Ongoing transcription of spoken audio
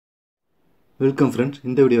Welcome friends.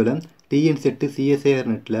 இந்த வீடியோவில் TNSET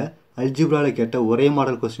CSIRNETல அல்ஜிப்ராவில் கேட்ட ஒரே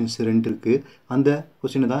மாடல் கொஸ்டின்ஸ் 2 இருக்குது. அந்த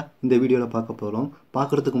கொஸ்டினை தான் இந்த வீடியோவில் பார்க்க போகிறோம்.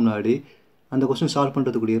 பார்க்குறதுக்கு முன்னாடி அந்த கொஸ்டின் சால்வ்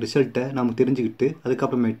பண்ணுறதுக்குரிய ரிசல்ட்டை நம்ம தெரிஞ்சுக்கிட்டு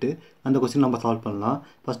அதுக்கப்புறமேட்டு அந்த கொஸ்டின் நம்ம சால்வ் பண்ணலாம்.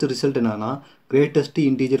 ஃபஸ்ட்டு ரிசல்ட் என்னன்னா கிரேட்டஸ்ட்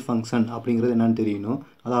இன்டீஜர் ஃபங்க்ஷன் அப்படிங்கிறது என்னென்னு தெரியணும்.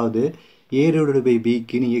 அதாவது a divided by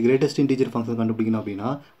bக்கு நீங்கள் கிரேட்டஸ்ட் இன்டீஜர் ஃபங்க்ஷன் கண்டுபிடிக்கணும்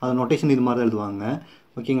அப்படின்னா அதை நோட்டேஷன் இது மாதிரி தான் எழுதுவாங்க.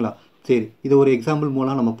 ஓகேங்களா? சரி, இது ஒரு எக்ஸாம்பிள்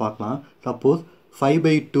மூலம் நம்ம பார்க்கலாம். சப்போஸ்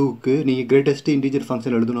 5/2க்கு நீங்கள் கிரேட்டஸ்ட் இன்டீஜர்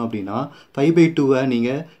ஃபங்க்ஷன் எழுதணும் அப்படின்னா 5/2வை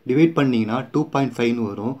நீங்கள் டிவைட் பண்ணிங்கன்னா 2.5ன்னு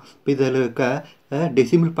வரும். இப்போ இதில் இருக்க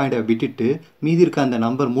டெசிமல் பாயிண்ட்டை விட்டுட்டு மீதி இருக்க அந்த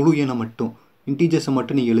நம்பர் முழு எண்ணை மட்டும் இன்டீஜர்ஸை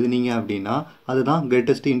மட்டும் நீங்கள் எழுதுனீங்க அப்படின்னா அதுதான்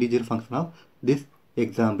greatest integer function of this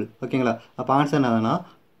example. ஓகேங்களா? அப்போ ஆன்சர் என்னன்னா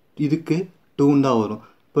இதுக்கு 2 தான் வரும்.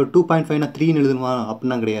 இப்போ 2.5னா 3ன்னு எழுதணுமா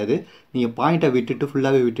அப்படின்னா கிடையாது. நீங்கள் பாயிண்ட்டை விட்டுட்டு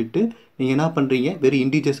ஃபுல்லாகவே விட்டுட்டு நீங்கள் என்ன பண்ணுறீங்க, வெறும்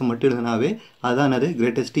இன்டீஜர்ஸை மட்டும் எழுதினாவே அதுதான் அது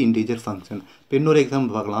கிரேட்டஸ்ட் இன்டீஜர் ஃபங்க்ஷன். இப்போ இன்னொரு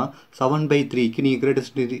எக்ஸாம்பிள் பார்க்கலாம். 7/3க்கு நீங்கள்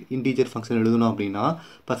கிரேட்டஸ்ட் இன்டீஜர் ஃபங்க்ஷன் எழுதணும் அப்படின்னா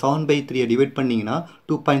இப்போ 7/3யை டிவைட் பண்ணிங்கன்னா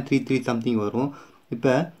 2.33 சம்திங் வரும்.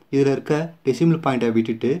 இப்போ இதில் இருக்க டெசிமல் பாயிண்ட்டை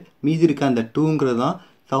விட்டுட்டு மீதி இருக்க அந்த 2ங்கிறது தான்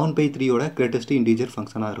 7/3யோட கிரேட்டஸ்ட் இன்டீஜர்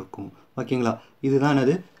ஃபங்க்ஷனாக இருக்கும். ஓகேங்களா? இதுதான்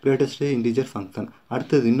அது கிரேட்டஸ்ட் இன்டீஜர் ஃபங்க்ஷன்.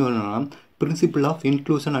 அடுத்தது இன்னொன்று என்னன்னா principle of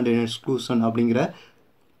inclusion and exclusion அப்படிங்கிற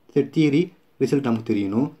செட் தியரி ரிசல்ட் நமக்கு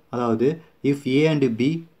தெரியணும். அதாவது if a and b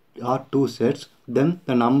are two sets then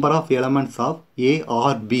the number of elements of a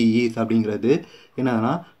or b is அப்படிங்கிறது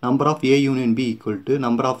என்னன்னா number of a union b equal to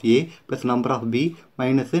number of a plus number of b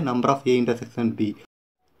minus number of a intersection b.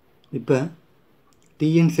 இப்போ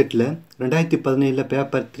TNSETல 2017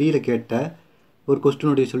 paper 3ல் கேட்ட ஒரு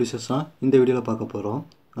கொஸ்டினுடைய solutions தான் இந்த வீடியோவில் பார்க்க போகிறோம்.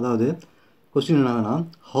 அதாவது கொஸ்டின் என்னன்னா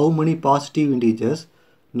how many positive integers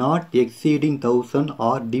not exceeding 1000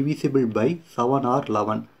 are divisible by 7 or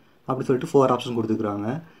 11 அப்படி சொல்லிட்டு 4 ஆப்ஷன் கொடுத்துருக்குறாங்க.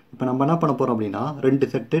 இப்போ நம்ம என்ன பண்ண போகிறோம் அப்படின்னா 2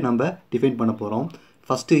 செட்டு நம்ம டிஃபைன் பண்ண போகிறோம்.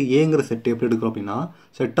 ஃபஸ்ட்டு ஏங்கிற செட்டு எப்படி எடுக்கிறோம் அப்படின்னா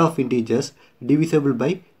set of integers divisible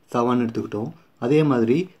by 7 எடுத்துக்கிட்டோம். அதே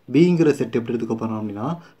மாதிரி பிங்கிற செட் எப்படி எடுத்துக்க போகிறோம் அப்படின்னா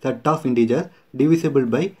set of integer divisible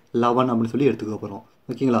by 11 அப்படின்னு சொல்லி எடுத்துக்க போகிறோம்.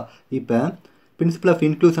 ஓகேங்களா? இப்போ பிரின்சிபல் ஆஃப்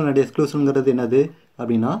இன்க்ளூஷன் அண்ட் எக்ஸ்க்ளூஷனுங்கிறது என்னது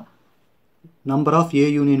அப்படின்னா number of a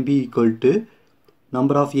union b equal to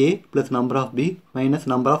number of a plus number of b minus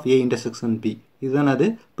number of a intersection b. இதுதான் அது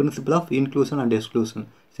principal of inclusion and exclusion.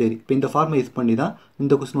 சரி, இப்போ இந்த ஃபார்மை யூஸ் பண்ணி தான்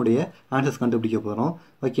இந்த கொஸ்டினுடைய ஆன்சர்ஸ் கண்டுபிடிக்க போகிறோம்.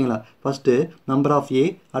 ஓகேங்களா? ஃபஸ்ட்டு நம்பர் ஆஃப் ஏ,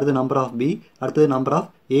 அடுத்து நம்பர் ஆஃப் பி, அடுத்தது number of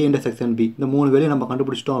A intersection B. இந்த 3 வேலையை நம்ம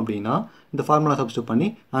கண்டுபிடிச்சிட்டோம் அப்படின்னா இந்த ஃபார்முலா சப்ஸ்டியூட் பண்ணி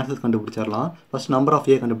ஆன்சர்ஸ் கண்டுபிடிச்சிடலாம். ஃபஸ்ட் நம்பர் ஆஃப்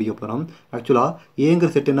ஏ கண்டுபிடிக்க போகிறோம். ஆக்சுவலாக ஏங்கிற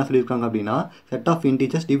செட் என்ன சொல்லியிருக்காங்க அப்படின்னா set of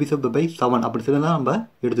integers divisible by 7 அப்படி சொல்லி தான் நம்ம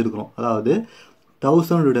எடுத்துருக்கிறோம். அதாவது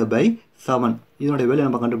 1000/7 இதனுடைய வேலையை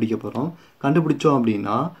நம்ம கண்டுபிடிக்க போகிறோம். கண்டுபிடிச்சோம்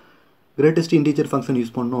அப்படின்னா கிரேட்டஸ்ட் இன்டீஜர் ஃபங்க்ஷன்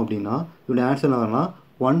யூஸ் பண்ணோம் அப்படின்னா இதோடைய ஆன்சர் என்னன்னா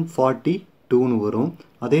 142ன்னு வரும்.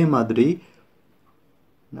 அதே மாதிரி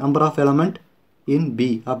number of element in B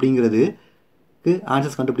அப்படிங்கிறதுக்கு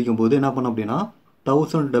ஆன்சர்ஸ் கண்டுபிடிக்கும் போது என்ன பண்ணோம் அப்படின்னா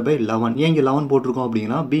 1000/11. ஏன் இங்கே 11 போட்டிருக்கோம்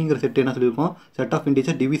அப்படின்னா பிங்கிற செட் என்ன சொல்லியிருக்கோம் set of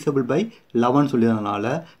integer divisible by 11 சொல்லியிருந்தனால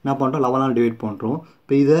என்ன பண்ணுறோம் 11ஆல் டிவைட் பண்ணுறோம்.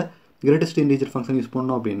 இப்போ இதை கிரேட்டஸ்ட் இன்டீஜர் ஃபங்க்ஷன் யூஸ்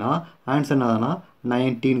பண்ணோம் அப்படின்னா ஆன்சர் என்னன்னா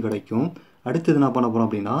 19 கிடைக்கும். அடுத்தது என்ன பண்ண போகிறோம்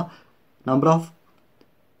அப்படின்னா number of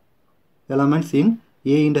elements in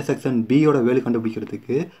A intersection பியோட வேல்யூ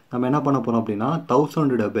கண்டுபிடிக்கிறதுக்கு நம்ம என்ன பண்ண போகிறோம் அப்படின்னா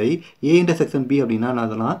 1000/a இன்டர்செக்ஷன் பி அப்படின்னா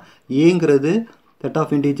என்னதுன்னா ஏங்கிறது set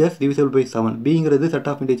of integers divisible by 7, பிங்கிறது set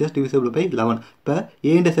of integers divisible by 11. இப்போ ஏ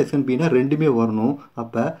இன்டர்செக்ஷன் பின்னா ரெண்டுமே வரணும்.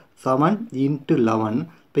 அப்போ 7 × 11.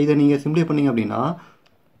 இப்போ இதை நீங்கள் சிம்பிளை பண்ணிங்க அப்படின்னா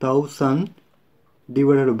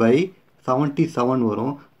 1000/77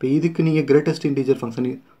 வரும். இப்போ இதுக்கு நீங்கள் கிரேட்டஸ்ட் இன்டீஜர் ஃபங்க்ஷன்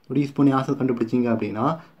யூஸ் பண்ணி ஆன்சர் கண்டுபிடிச்சிங்க அப்படின்னா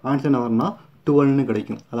ஆன்சர் என்ன வரும்னா 12ன்னு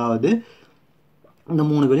கிடைக்கும். அதாவது இந்த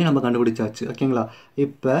 3 வேலையும் நம்ம கண்டுபிடிச்சாச்சு. ஓகேங்களா?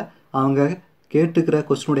 இப்போ அவங்க கேட்டுக்கிற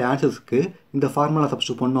கொஸ்டினுடைய ஆன்சர்ஸ்க்கு இந்த ஃபார்முலா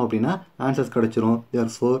சப்ஸ்டியூட் பண்ணோம் அப்படின்னா ஆன்சர்ஸ் கிடச்சிரும்.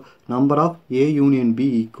 Therefore number of A union B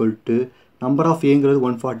equal to number of ஏங்கிறது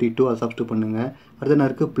 142 அதை சப்ஸ்டியூட் பண்ணுங்கள். அடுத்த என்ன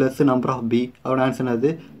இருக்குது ப்ளஸ் நம்பர் ஆஃப் பி அதோட ஆன்சர் என்னது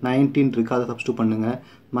 19 இருக்குது அதை சப்ஸ்டியூட் பண்ணுங்கள்.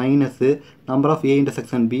 Minus number of A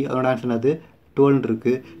intersection B அதோட ஆன்சர் என்னது 12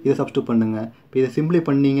 இருக்குது இதை சப்ஸ்டியூட் பண்ணுங்கள். இப்போ இதை சிம்பிளை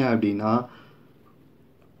பண்ணிங்க அப்படின்னா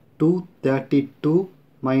 232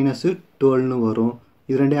 மைனஸு 12ன்னு வரும்.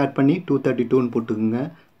 இது ரெண்டையும் ஆட் பண்ணி 232ன்னு போட்டுக்குங்க.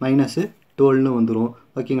 மைனஸு 12ன்னு வந்துடும்.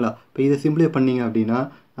 ஓகேங்களா? இப்போ இதை சிம்பிளை பண்ணிங்க அப்படின்னா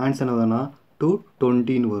ஆன்சர் என்னதுன்னா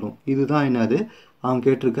 220ன்னு வரும். இதுதான் என்னது அவங்க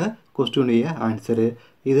கேட்டிருக்க கொஸ்டினுடைய ஆன்சரு.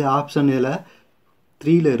 இது ஆப்ஷன் இதில்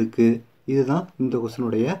 3ல் இருக்குது. இதுதான் இந்த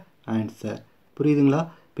கொஸ்டினுடைய ஆன்சர். புரியுதுங்களா?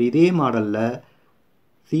 இப்போ இதே மாடலில்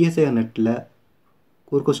CSIRNETல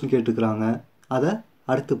ஒரு கொஸ்டின் கேட்டுருக்குறாங்க. அதை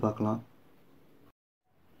அடுத்து பார்க்கலாம்.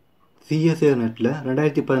 CSIRNETல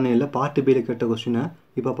 2017 பார்ட் பியில் கேட்ட கொஸ்டினை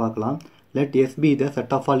இப்போ பார்க்கலாம். Let S be the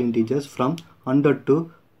set of all integers from 100 to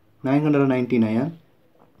 999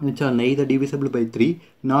 which are neither divisible by 3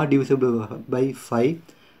 nor divisible by 5.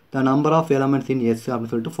 The number of elements in S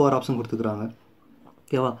அப்படின்னு சொல்லிட்டு 4 ஆப்ஷன் கொடுத்துக்கிறாங்க.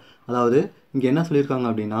 ஓகேவா? அதாவது இங்கே என்ன சொல்லியிருக்காங்க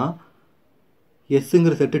அப்படின்னா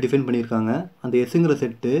எஸ்ஸுங்கிற செட்டு டிஃபைன் பண்ணியிருக்காங்க. அந்த எஸ்ஸுங்கிற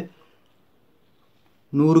செட்டு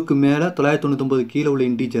 100க்கு மேலே 999 கீழே உள்ள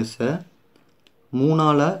இன்டீஜர்ஸை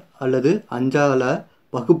 3ஆல் அல்லது 5ஆல்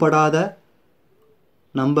வகுப்படாத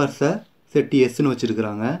நம்பர்ஸை செட்டு எஸ்ன்னு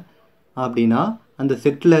வச்சுருக்கிறாங்க. அப்படின்னா அந்த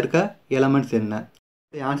செட்டில் இருக்க எலமெண்ட்ஸ் என்ன?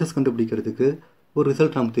 ஆன்சர்ஸ் கண்டுபிடிக்கிறதுக்கு ஒரு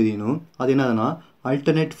ரிசல்ட் நமக்கு தெரியணும். அது என்னதுன்னா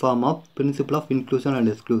alternate form of principal of inclusion and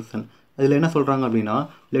exclusion. அதில் என்ன சொல்கிறாங்க அப்படின்னா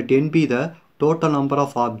let n be the total number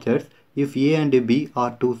of objects if A and B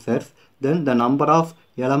are two sets, then the number of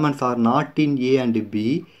elements are not in A and B,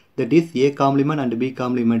 that is A complement and B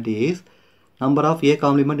complement is number of A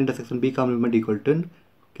complement intersection B complement equal to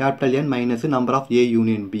capital N minus number of A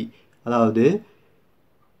union B. அதாவது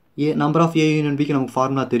number of A union பிக்கு நமக்கு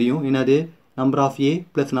formula தெரியும். என்னது? Number of A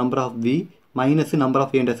plus number of B minus number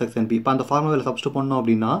of A intersection B. இப்போ அந்த ஃபார்முலாவில் substitute பண்ணோம்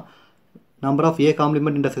அப்படின்னா number of A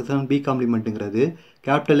complement intersection B காம்ப்ளிமெண்ட்டுங்கிறது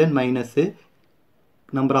capital N minus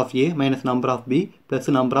number of A minus number of B plus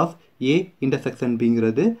number of A intersection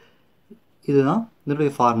பிங்கிறது இதுதான்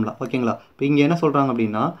இதனுடைய formula. ஓகேங்களா? இப்போ இங்கே என்ன சொல்கிறாங்க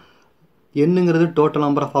அப்படின்னா என்னங்கிறது டோட்டல்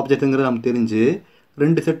நம்பர் ஆஃப் ஆப்ஜெக்ட்டுங்கிறது நமக்கு தெரிஞ்சு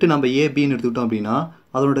 2 செட்டு நம்ம ஏபின்னு எடுத்துக்கிட்டோம் அப்படின்னா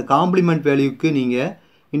அதனோட காம்ப்ளிமெண்ட் வேல்யூக்கு நீங்கள்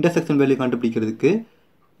இன்டர்செக்ஷன் வேல்யூ கண்டுபிடிக்கிறதுக்கு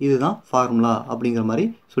இதுதான் ஃபார்முலா அப்படிங்கிற மாதிரி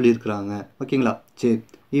சொல்லியிருக்கிறாங்க. ஓகேங்களா? சரி,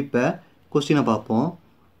 இப்போ கொஸ்டினை பார்ப்போம்.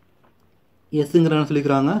 எஸ்ஸுங்கிறன்னு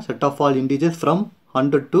சொல்லிக்கிறாங்க set of all integers from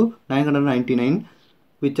 100 to 999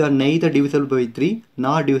 which are neither divisible by 3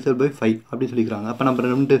 nor divisible by 5 அப்படின்னு சொல்லிக்கிறாங்க. அப்போ நம்ம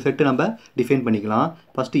 2 செட்டு நம்ம டிஃபைன் பண்ணிக்கலாம்.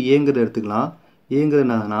 ஃபஸ்ட்டு ஏங்கிறத எடுத்துக்கலாம். ஏங்கிறது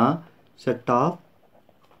என்னதுன்னா set of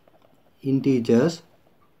integers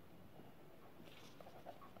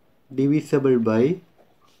divisible by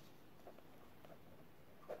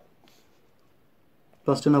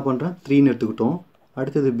first என்ன பண்ணுறேன் 3ன்னு எடுத்துக்கிட்டோம்.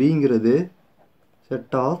 அடுத்தது பிங்கிறது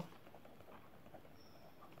set of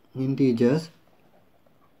integers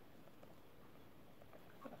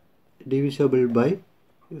divisible by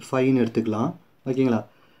 5ன்னு எடுத்துக்கலாம். ஓகேங்களா?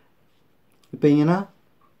 இப்போ இங்கன்னா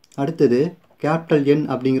அடுத்தது கேபிட்டல் என்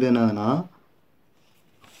அப்படிங்கிறது என்னதுன்னா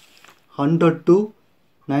 100 to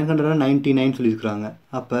 999 சொல்லியிருக்கிறாங்க.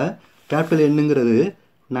 அப்போ கேபிட்டல் என்னங்கிறது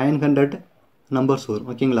 900 நம்பர்ஸ் வரும்.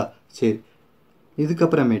 ஓகேங்களா? சரி,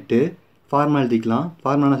 இதுக்கப்புறமேட்டு ஃபார்முலா எழுதிக்கலாம்.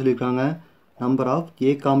 ஃபார்முலா என்ன சொல்லியிருக்காங்க number of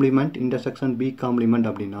A complement intersection B complement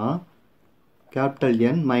அப்படின்னா capital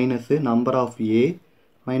N minus number of A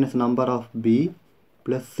minus number of B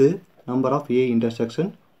plus number of A intersection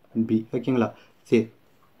B. ஓகேங்களா? சரி,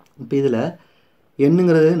 இப்போ இதில்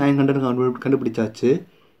என்னங்கிறது 900 கண்டுபிடிச்சாச்சு.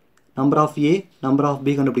 Number of A number of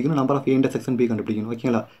B கண்டுபிடிக்கணும், number of A intersection B கண்டுபிடிக்கணும்.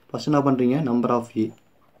 ஓகேங்களா? ஃபஸ்ட் என்ன பண்ணுறீங்க number of A.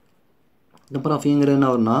 Number of ஏங்கிறது என்ன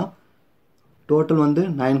வரும்னா டோட்டல்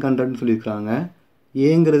 900ன்னு சொல்லியிருக்காங்க.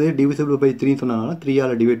 ஏங்கிறது டிவிசிபிள் பை 3 சொன்னதுனால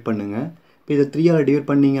 3ஆல் டிவைட் பண்ணுங்கள். இப்போ இதை 3ஆல் டிவைட்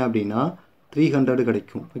பண்ணிங்க அப்படின்னா 300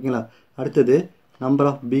 கிடைக்கும். ஓகேங்களா? அடுத்தது number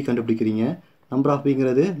of B கண்டுபிடிக்கிறீங்க. Number of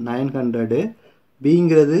பிங்கிறது 900,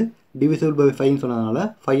 பிங்கிறது டிவிசிபிள் பை 5 சொன்னதுனால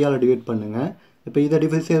 5ஆல் டிவைட் பண்ணுங்கள். இப்போ இதை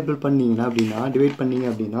டிவிசிபிள் பண்ணிங்கன்னா டிவைட் பண்ணிங்க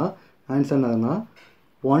அப்படின்னா ஆன்சர் என்னதுன்னா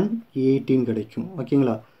 118 கிடைக்கும்.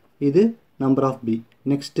 ஓகேங்களா? இது number of B.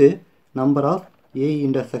 Next number of A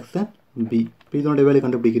intersection B. இப்போ இதனுடைய வேல்யூ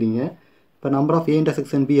கண்டுபிடிக்கிறீங்க. இப்போ number of A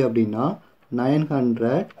intersection B அப்படின்னா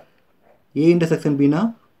 900. ஏ இன்டர்செக்ஷன் பின்னா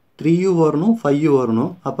 3 வரணும் 5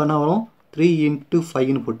 வரணும். அப்போ என்ன வரும் 3 ×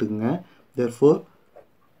 5ன்னு போட்டுக்குங்க. therefore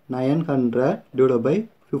 900 divided by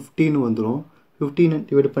 15 வந்துடும். 15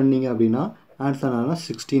 டிவைட் பண்ணிங்க அப்படின்னா ஆன்சர் என்னன்னா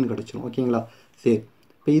 16 கிடச்சிரும். ஓகேங்களா? சரி,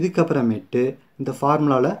 இப்போ இதுக்கப்புறமேட்டு இந்த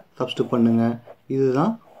ஃபார்முலாவில் சப்ஸ்டிட் பண்ணுங்கள்.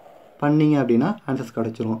 இதுதான் பண்ணிங்க அப்படின்னா ஆன்சர்ஸ்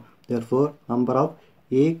கிடச்சிரும். therefore number of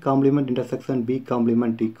A complement intersection B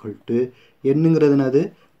complement equal to என்னங்கிறது என்னது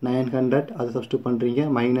 900 அதை சப்ஸ்டிட் பண்ணுறீங்க.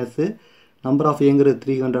 மைனஸு நம்பர் ஆஃப் ஏங்கிறது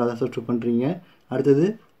 300 அதை சப்ஸ்டிட் பண்ணுறீங்க. அடுத்தது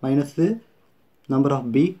மைனஸு நம்பர் ஆஃப்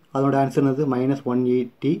பி அதோட ஆன்சர் என்னது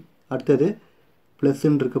 -180. அடுத்தது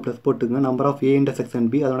ப்ளஸ்ன்னு இருக்குது ப்ளஸ் போட்டுங்க. Number of A intersection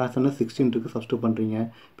B அதோட ஆன்சர் 16 இருக்குது சப்ஸ்டிட் பண்ணுறீங்க.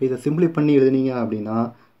 இப்போ இதை சிம்பிளை பண்ணி எழுதுனீங்க அப்படின்னா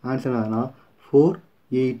ஆன்சர் என்னதுன்னா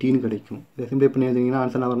 418 கிடைக்கும். இதை சிம்பிளை பண்ணி எழுதுனீங்கன்னா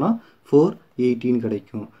ஆன்சர் என்ன வரும்னா 418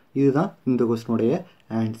 கிடைக்கும். இதுதான் இந்த கொஸ்டினுடைய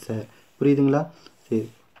ஆன்சர். புரியுதுங்களா? சரி,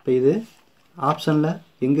 இப்போ இது ஆப்ஷனில்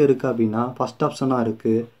எங்கே இருக்குது அப்படின்னா ஃபஸ்ட் ஆப்ஷனாக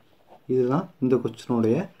இருக்குது. இதுதான் இந்த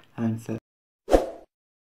கொஸ்டினுடைய ஆன்சர்.